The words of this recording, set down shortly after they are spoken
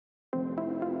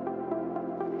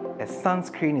A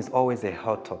sunscreen is always a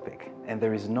hot topic, and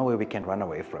there is no way we can run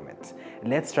away from it.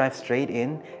 Let's dive straight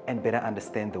in and better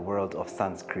understand the world of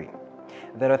sunscreen.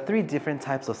 There are 3 different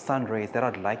types of sun rays that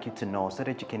I'd like you to know so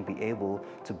that you can be able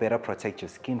to better protect your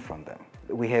skin from them.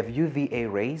 We have UVA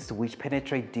rays, which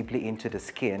penetrate deeply into the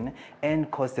skin and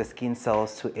cause the skin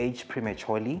cells to age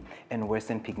prematurely and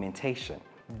worsen pigmentation.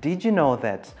 Did you know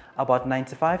that about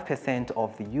 95%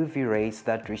 of the UV rays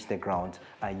that reach the ground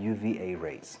are UVA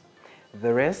rays?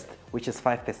 The rest, which is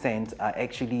 5%, are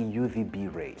actually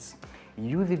UVB rays.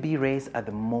 UVB rays are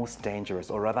the most dangerous,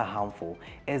 or rather harmful,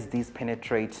 as these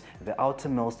penetrate the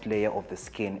outermost layer of the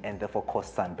skin and therefore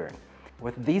cause sunburn.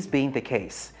 With this being the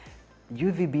case,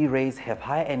 UVB rays have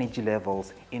higher energy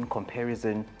levels in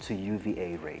comparison to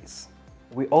UVA rays.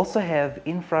 We also have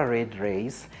infrared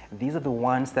rays. These are the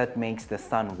ones that makes the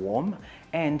sun warm,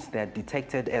 and they're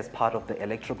detected as part of the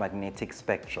electromagnetic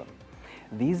spectrum.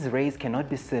 These rays cannot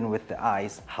be seen with the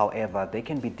eyes, however, they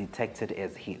can be detected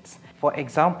as heat. For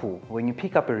example, when you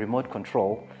pick up a remote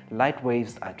control, light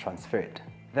waves are transferred.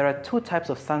 There are 2 types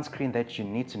of sunscreen that you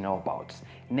need to know about,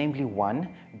 namely 1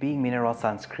 being mineral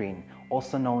sunscreen,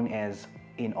 also known as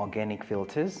inorganic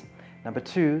filters. Number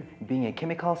 2 being a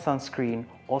chemical sunscreen,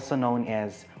 also known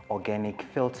as organic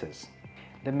filters.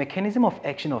 The mechanism of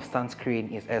action of sunscreen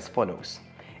is as follows.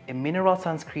 A mineral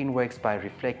sunscreen works by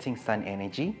reflecting sun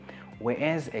energy,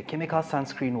 whereas a chemical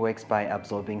sunscreen works by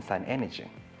absorbing sun energy.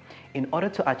 In order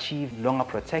to achieve longer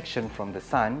protection from the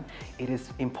sun, it is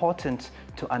important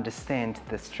to understand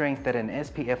the strength that an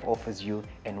SPF offers you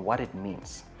and what it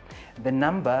means. The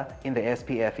number in the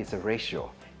SPF is a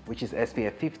ratio, which is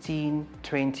SPF 15,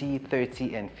 20,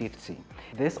 30, and 50.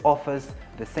 This offers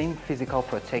the same physical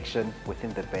protection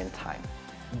within the burn time.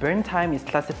 Burn time is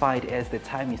classified as the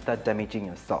time you start damaging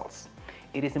your cells.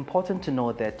 It is important to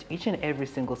know that each and every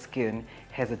single skin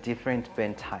has a different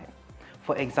burn time.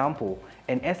 For example,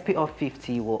 an SPF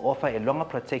 50 will offer a longer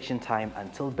protection time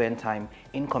until burn time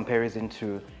in comparison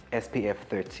to SPF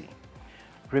 30.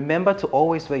 Remember to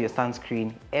always wear your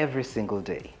sunscreen every single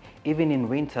day, even in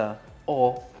winter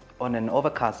or on an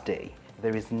overcast day.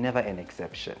 There is never an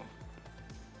exception.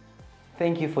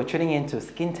 Thank you for tuning in to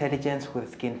Skintelligence with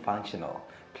Skin Functional.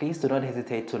 Please do not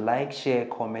hesitate to like, share,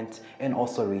 comment, and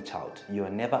also reach out. You are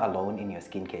never alone in your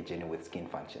skincare journey with Skin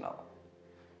Functional.